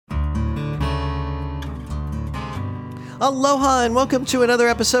Aloha and welcome to another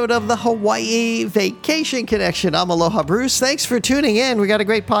episode of the Hawaii Vacation Connection. I'm Aloha Bruce. Thanks for tuning in. We got a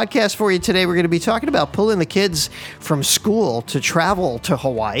great podcast for you today. We're going to be talking about pulling the kids from school to travel to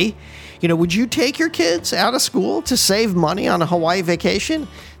Hawaii. You know, would you take your kids out of school to save money on a Hawaii vacation?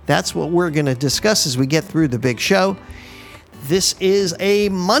 That's what we're going to discuss as we get through the big show. This is a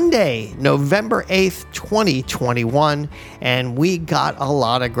Monday, November 8th, 2021, and we got a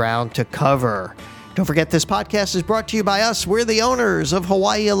lot of ground to cover. Don't forget, this podcast is brought to you by us. We're the owners of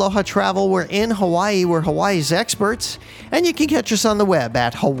Hawaii Aloha Travel. We're in Hawaii. We're Hawaii's experts. And you can catch us on the web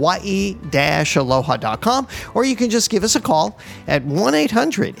at hawaii-aloha.com, or you can just give us a call at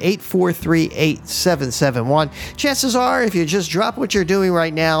 1-800-843-8771. Chances are, if you just drop what you're doing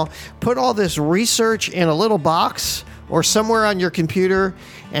right now, put all this research in a little box or somewhere on your computer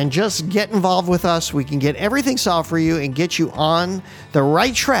and just get involved with us, we can get everything solved for you and get you on the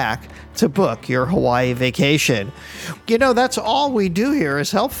right track to book your Hawaii vacation. You know, that's all we do here is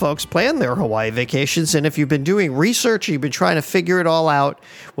help folks plan their Hawaii vacations. And if you've been doing research, you've been trying to figure it all out,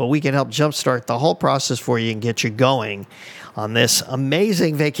 well, we can help jumpstart the whole process for you and get you going on this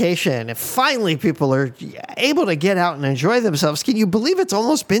amazing vacation. And finally, people are able to get out and enjoy themselves. Can you believe it's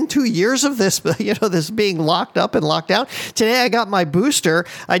almost been 2 years of this, this being locked up and locked down? Today, I got my booster.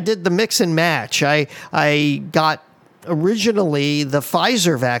 I did the mix and match. I got originally the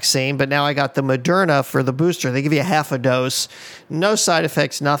Pfizer vaccine, but now I got the Moderna for the booster. They give you half a dose, no side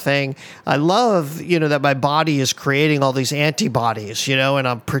effects, nothing. I love, that my body is creating all these antibodies, and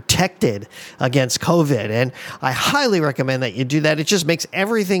I'm protected against COVID. And I highly recommend that you do that. It just makes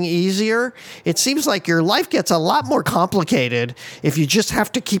everything easier. It seems like your life gets a lot more complicated if you just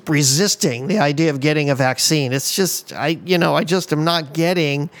have to keep resisting the idea of getting a vaccine. It's just, I just am not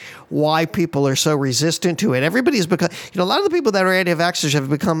getting why people are so resistant to it. Everybody's become, a lot of the people that are anti-vaxxers have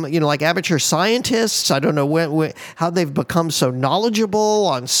become, like amateur scientists. I don't know how they've become so knowledgeable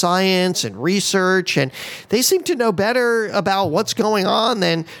on science and research, and they seem to know better about what's going on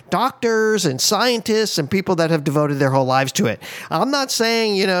than doctors and scientists and people that have devoted their whole lives to it. I'm not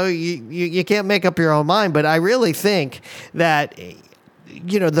saying, you can't make up your own mind, but I really think that,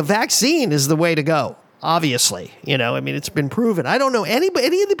 the vaccine is the way to go. Obviously, it's been proven. I don't know any of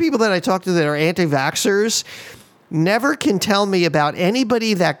the people that I talk to that are anti-vaxxers never can tell me about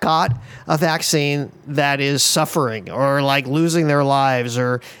anybody that got a vaccine that is suffering or like losing their lives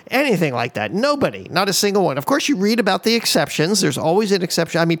or anything like that. Nobody, not a single one. Of course, you read about the exceptions. There's always an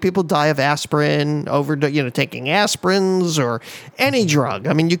exception. I mean, people die of aspirin, taking aspirins or any drug.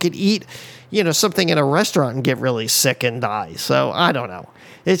 I mean, you could eat, something in a restaurant and get really sick and die. So I don't know.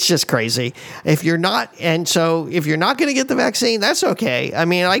 It's just crazy. If you're not going to get the vaccine, that's okay. I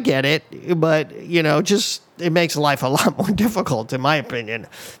mean, I get it, but it makes life a lot more difficult, in my opinion.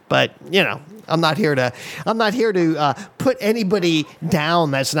 But I'm not here to put anybody down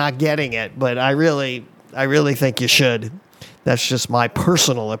that's not getting it. But I really think you should. That's just my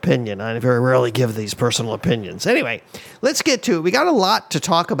personal opinion. I very rarely give these personal opinions. Anyway, let's get to it. We got a lot to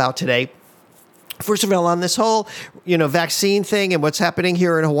talk about today. First of all, on this whole, vaccine thing and what's happening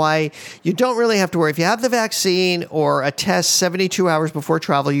here in Hawaii, you don't really have to worry. If you have the vaccine or a test 72 hours before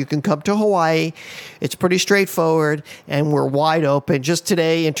travel, you can come to Hawaii. It's pretty straightforward, and we're wide open. Just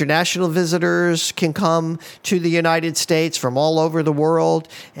today, international visitors can come to the United States from all over the world,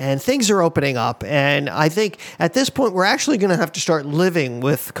 and things are opening up. And I think at this point, we're actually going to have to start living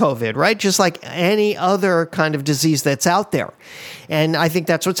with COVID, right? Just like any other kind of disease that's out there. And I think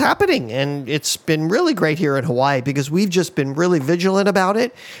that's what's happening. And it's been really great here in Hawaii because we've just been really vigilant about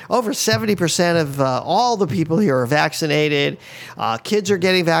it. Over 70% of all the people here are vaccinated. Kids are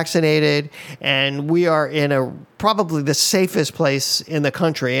getting vaccinated. And we are in probably the safest place in the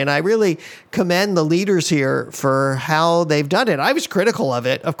country. And I really commend the leaders here for how they've done it. I was critical of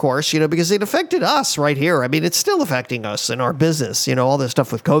it, of course, because it affected us right here. I mean, it's still affecting us in our business, all this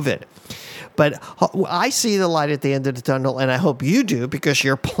stuff with COVID. But I see the light at the end of the tunnel, and I hope you do because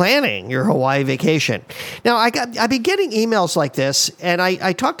you're planning your Hawaii vacation. Now, I've been getting emails like this, and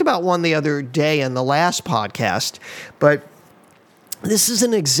I talked about one the other day in the last podcast, but this is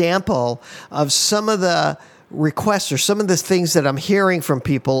an example of some of the requests or some of the things that I'm hearing from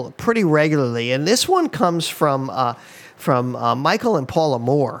people pretty regularly. And this one comes from Michael and Paula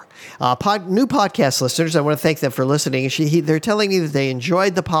Moore, new podcast listeners. I want to thank them for listening. They're telling me that they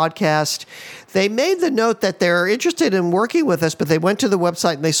enjoyed the podcast. They made the note that they're interested in working with us, but they went to the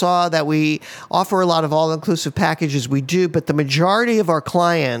website and they saw that we offer a lot of all-inclusive packages. We do, but the majority of our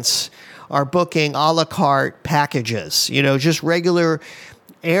clients are booking a la carte packages, just regular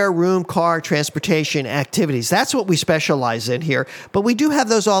air, room, car, transportation, activities. That's what we specialize in here. But we do have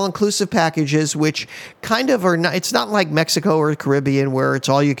those all-inclusive packages, which kind of are not, it's not like Mexico or the Caribbean where it's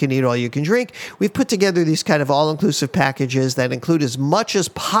all you can eat, all you can drink. We've put together these kind of all-inclusive packages that include as much as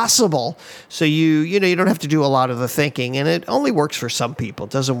possible. So you don't have to do a lot of the thinking, and it only works for some people.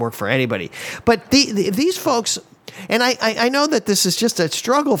 It doesn't work for anybody. But these folks, and I know that this is just a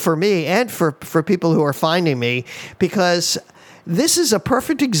struggle for me and for people who are finding me, because this is a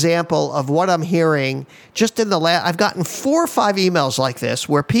perfect example of what I'm hearing just in the last. I've gotten 4 or 5 emails like this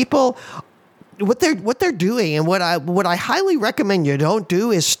where people, what they're doing, and what I highly recommend you don't do,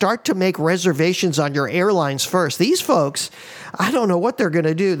 is start to make reservations on your airlines first. These folks, I don't know what they're going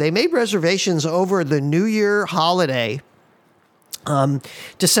to do. They made reservations over the New Year holiday.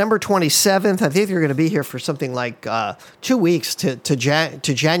 December 27th. I think they're going to be here for something like 2 weeks to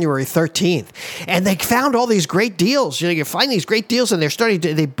January 13th. And they found all these great deals. You find these great deals, and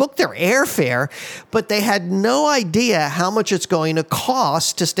they booked their airfare, but they had no idea how much it's going to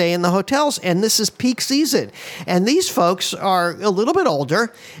cost to stay in the hotels. And this is peak season. And these folks are a little bit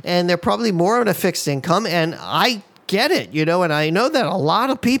older, and they're probably more on a fixed income. And I get it, and I know that a lot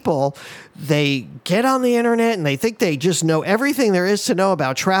of people, they get on the internet and they think they just know everything there is to know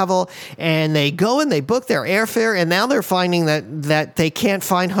about travel, and they go and they book their airfare, and now they're finding that they can't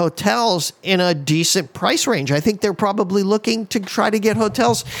find hotels in a decent price range. I think they're probably looking to try to get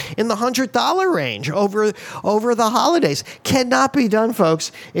hotels in the $100 range over the holidays. Cannot be done,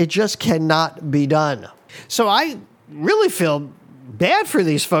 folks. It just cannot be done. So I really feel bad for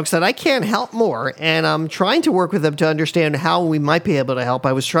these folks that I can't help more, and I'm trying to work with them to understand how we might be able to help.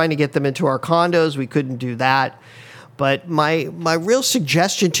 I was trying to get them into our condos. We couldn't do that. But my real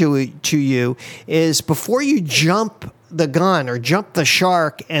suggestion to you is, before you jump the gun or jump the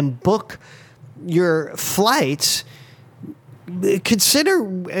shark and book your flights,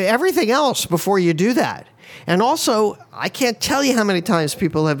 consider everything else before you do that. And also, I can't tell you how many times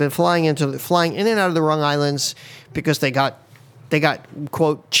people have been flying in and out of the wrong islands because they got,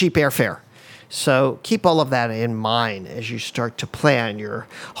 quote, cheap airfare. So keep all of that in mind as you start to plan your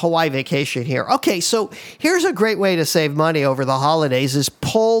Hawaii vacation here. Okay, so here's a great way to save money over the holidays: is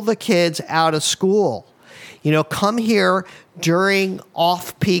pull the kids out of school. Come here during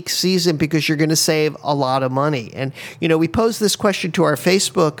off-peak season, because you're going to save a lot of money. And, we posed this question to our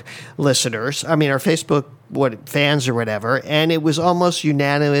Facebook listeners, our Facebook fans or whatever, and it was almost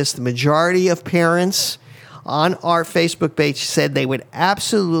unanimous. The majority of parents on our Facebook page said they would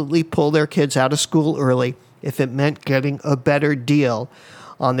absolutely pull their kids out of school early if it meant getting a better deal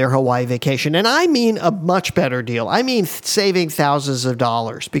on their Hawaii vacation. And I mean a much better deal. I mean saving thousands of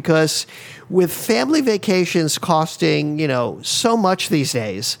dollars, because with family vacations costing, so much these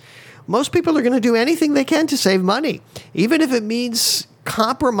days, most people are going to do anything they can to save money, even if it means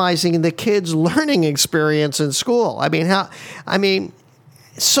compromising the kids' learning experience in school.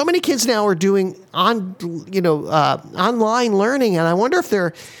 So many kids now are doing online learning, and I wonder if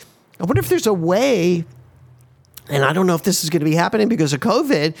there's a way, and I don't know if this is going to be happening because of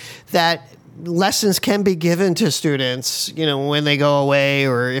COVID, that lessons can be given to students, when they go away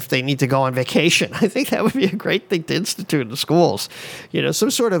or if they need to go on vacation. I think that would be a great thing to institute in schools.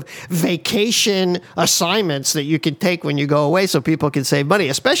 Some sort of vacation assignments that you can take when you go away so people can save money,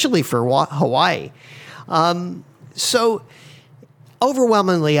 especially for Hawaii. So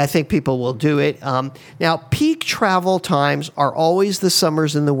overwhelmingly, I think people will do it. Now, peak travel times are always the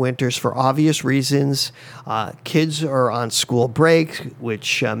summers and the winters for obvious reasons. Kids are on school break,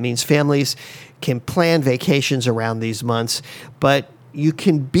 which means families can plan vacations around these months. But you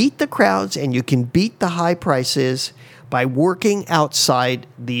can beat the crowds and you can beat the high prices by working outside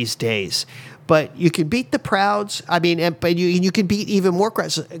these days. But you can beat the crowds. But you can beat even more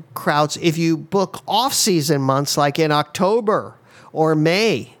crowds if you book off-season months like in October or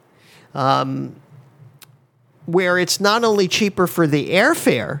May, where it's not only cheaper for the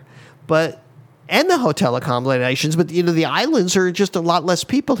airfare, and the hotel accommodations, but the islands are just a lot less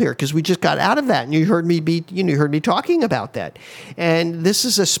people here because we just got out of that, and you heard me talking about that. And this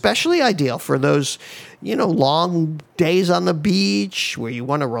is especially ideal for those long days on the beach where you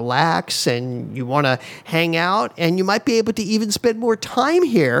want to relax and you want to hang out, and you might be able to even spend more time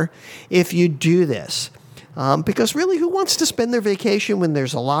here if you do this. Because really, who wants to spend their vacation when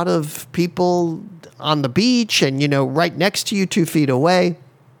there's a lot of people on the beach and, right next to you 2 feet away?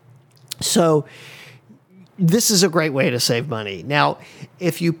 So this is a great way to save money. Now,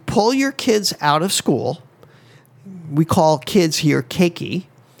 if you pull your kids out of school, we call kids here keiki,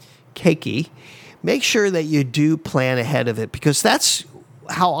 make sure that you do plan ahead of it, because that's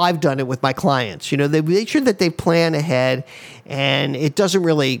how I've done it with my clients. They make sure that they plan ahead, and it doesn't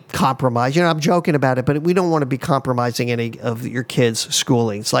really compromise. I'm joking about it, but we don't want to be compromising any of your kids'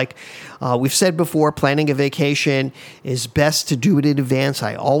 schooling. It's like we've said before, planning a vacation is best to do it in advance.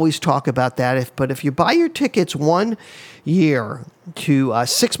 I always talk about that. But if you buy your tickets 1 year to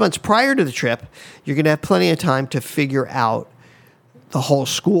 6 months prior to the trip, you're going to have plenty of time to figure out the whole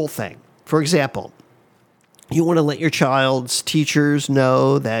school thing. For example, you want to let your child's teachers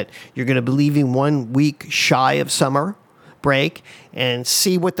know that you're going to be leaving 1 week shy of summer break and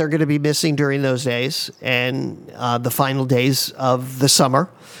see what they're going to be missing during those days and the final days of the summer.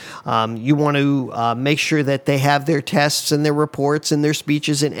 You want to make sure that they have their tests and their reports and their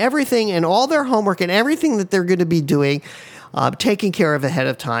speeches and everything and all their homework and everything that they're going to be doing taken care of ahead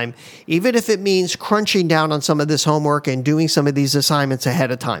of time, even if it means crunching down on some of this homework and doing some of these assignments ahead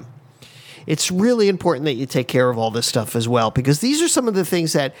of time. It's really important that you take care of all this stuff as well, because these are some of the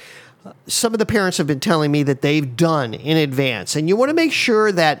things that some of the parents have been telling me that they've done in advance. And you want to make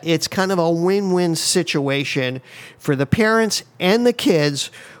sure that it's kind of a win-win situation for the parents and the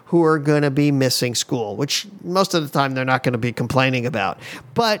kids who are going to be missing school, which most of the time they're not going to be complaining about.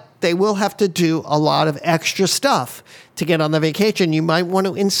 But they will have to do a lot of extra stuff to get on the vacation. You might want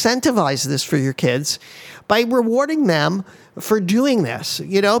to incentivize this for your kids by rewarding them for doing this,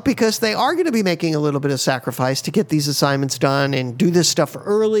 because they are going to be making a little bit of sacrifice to get these assignments done and do this stuff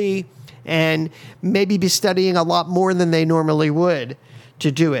early and maybe be studying a lot more than they normally would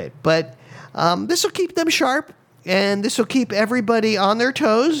to do it. But this will keep them sharp. And this will keep everybody on their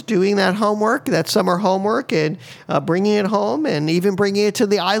toes doing that homework, that summer homework, and bringing it home and even bringing it to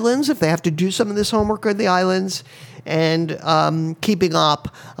the islands if they have to do some of this homework on the islands, and keeping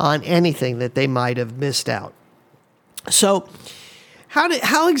up on anything that they might have missed out. So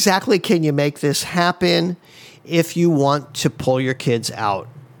how exactly can you make this happen if you want to pull your kids out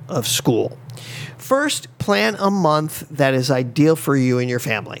of school? First, plan a month that is ideal for you and your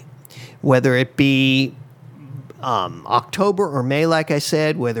family, whether it be October or May, like I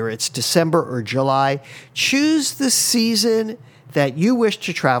said, whether it's December or July. Choose the season that you wish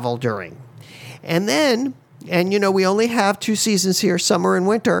to travel during. And then, we only have 2 seasons here, summer and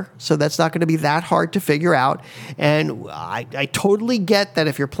winter, so that's not going to be that hard to figure out. And I totally get that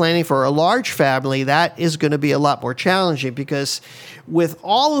if you're planning for a large family, that is going to be a lot more challenging, because with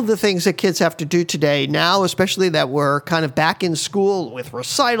all of the things that kids have to do today, now especially that we're kind of back in school with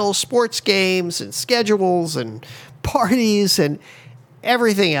recitals, sports games, and schedules, and parties, and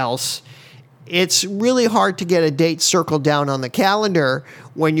everything else, it's really hard to get a date circled down on the calendar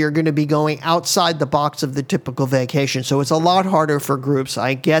when you're going to be going outside the box of the typical vacation. So it's a lot harder for groups.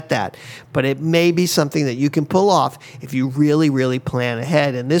 I get that. But it may be something that you can pull off if you really, really plan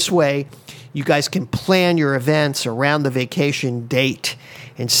ahead. And this way, you guys can plan your events around the vacation date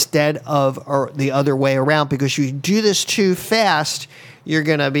instead of the other way around. Because if you do this too fast, you're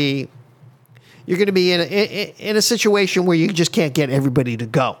going to be in a situation where you just can't get everybody to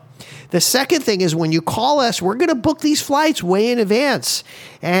go. The second thing is, when you call us, we're going to book these flights way in advance.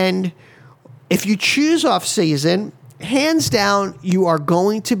 And if you choose off season, hands down, you are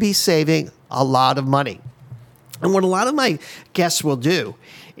going to be saving a lot of money. And what a lot of my guests will do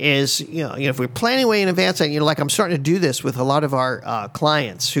is, if we're planning way in advance, and like I'm starting to do this with a lot of our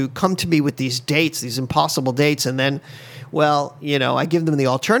clients who come to me with these dates, these impossible dates, and then, I give them the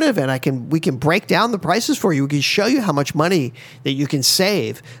alternative, and we can break down the prices for you. We can show you how much money that you can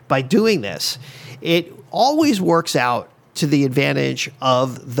save by doing this. It always works out to the advantage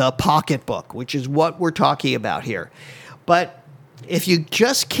of the pocketbook, which is what we're talking about here. But if you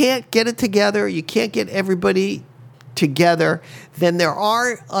just can't get it together, you can't get everybody together, then there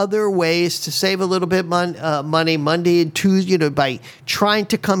are other ways to save a little bit money Monday and Tuesday, by trying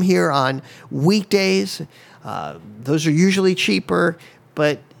to come here on weekdays. Those are usually cheaper,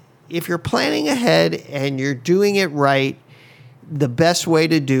 but if you're planning ahead and you're doing it right, the best way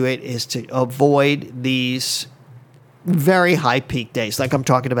to do it is to avoid these very high peak days, like I'm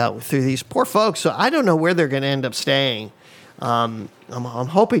talking about through these poor folks. So I don't know where they're going to end up staying. I'm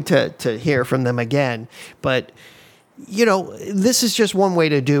hoping to hear from them again, but this is just one way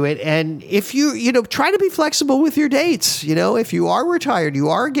to do it. And if you try to be flexible with your dates, if you are retired, you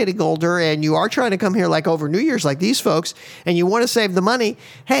are getting older, and you are trying to come here like over New Year's, like these folks, and you want to save the money,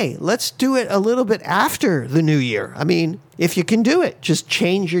 hey, let's do it a little bit after the New Year. I mean, if you can do it, just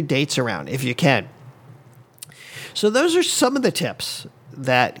change your dates around if you can. So those are some of the tips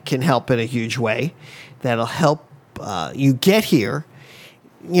that can help in a huge way, that'll help you get here,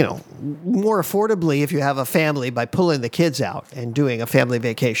 more affordably if you have a family, by pulling the kids out and doing a family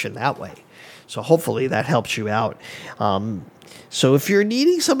vacation that way. So hopefully that helps you out. So if you're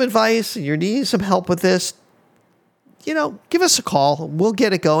needing some advice and you're needing some help with this, give us a call. We'll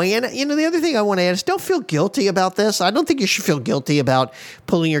get it going. And, the other thing I want to add is don't feel guilty about this. I don't think you should feel guilty about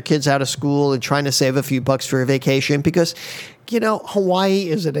pulling your kids out of school and trying to save a few bucks for a vacation because, Hawaii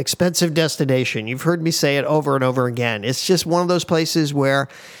is an expensive destination. You've heard me say it over and over again. It's just one of those places where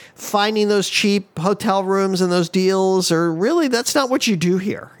finding those cheap hotel rooms and those deals that's not what you do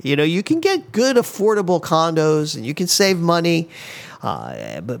here. You can get good, affordable condos and you can save money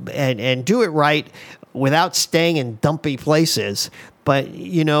and do it right without staying in dumpy places. But,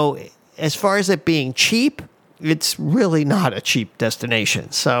 as far as it being cheap, it's really not a cheap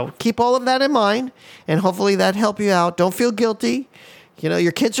destination. So keep all of that in mind, and hopefully that helped you out. Don't feel guilty.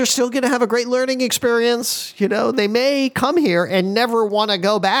 Your kids are still going to have a great learning experience. They may come here and never want to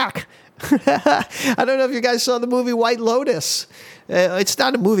go back. I don't know if you guys saw the movie White Lotus. It's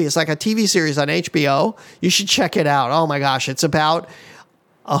not a movie. It's like a TV series on HBO. You should check it out. Oh, my gosh. It's about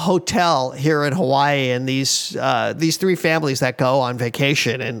a hotel here in Hawaii and these three families that go on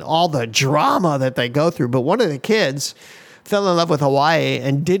vacation and all the drama that they go through. But one of the kids fell in love with Hawaii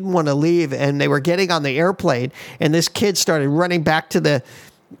and didn't want to leave, and they were getting on the airplane, and this kid started running back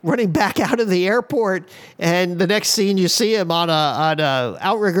out of the airport, and the next scene you see him on a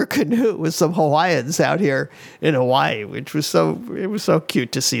outrigger canoe with some Hawaiians out here in Hawaii, which was it was so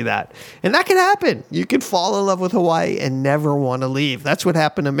cute to see that. And that can happen. You can fall in love with Hawaii and never want to leave. That's what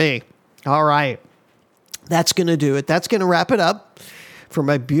happened to me. All right. That's going to do it. That's going to wrap it up for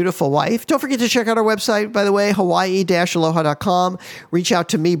my beautiful wife. Don't forget to check out our website, by the way, hawaii-aloha.com. Reach out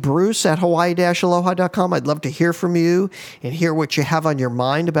to me, Bruce, at hawaii-aloha.com. I'd love to hear from you and hear what you have on your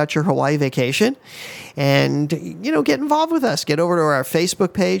mind about your Hawaii vacation. And, get involved with us. Get over to our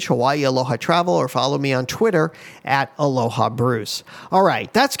Facebook page, Hawaii Aloha Travel, or follow me on Twitter at Aloha Bruce. All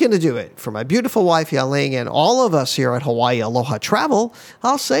right, that's going to do it. For my beautiful wife, Yaling, and all of us here at Hawaii Aloha Travel,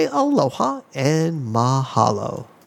 I'll say aloha and mahalo.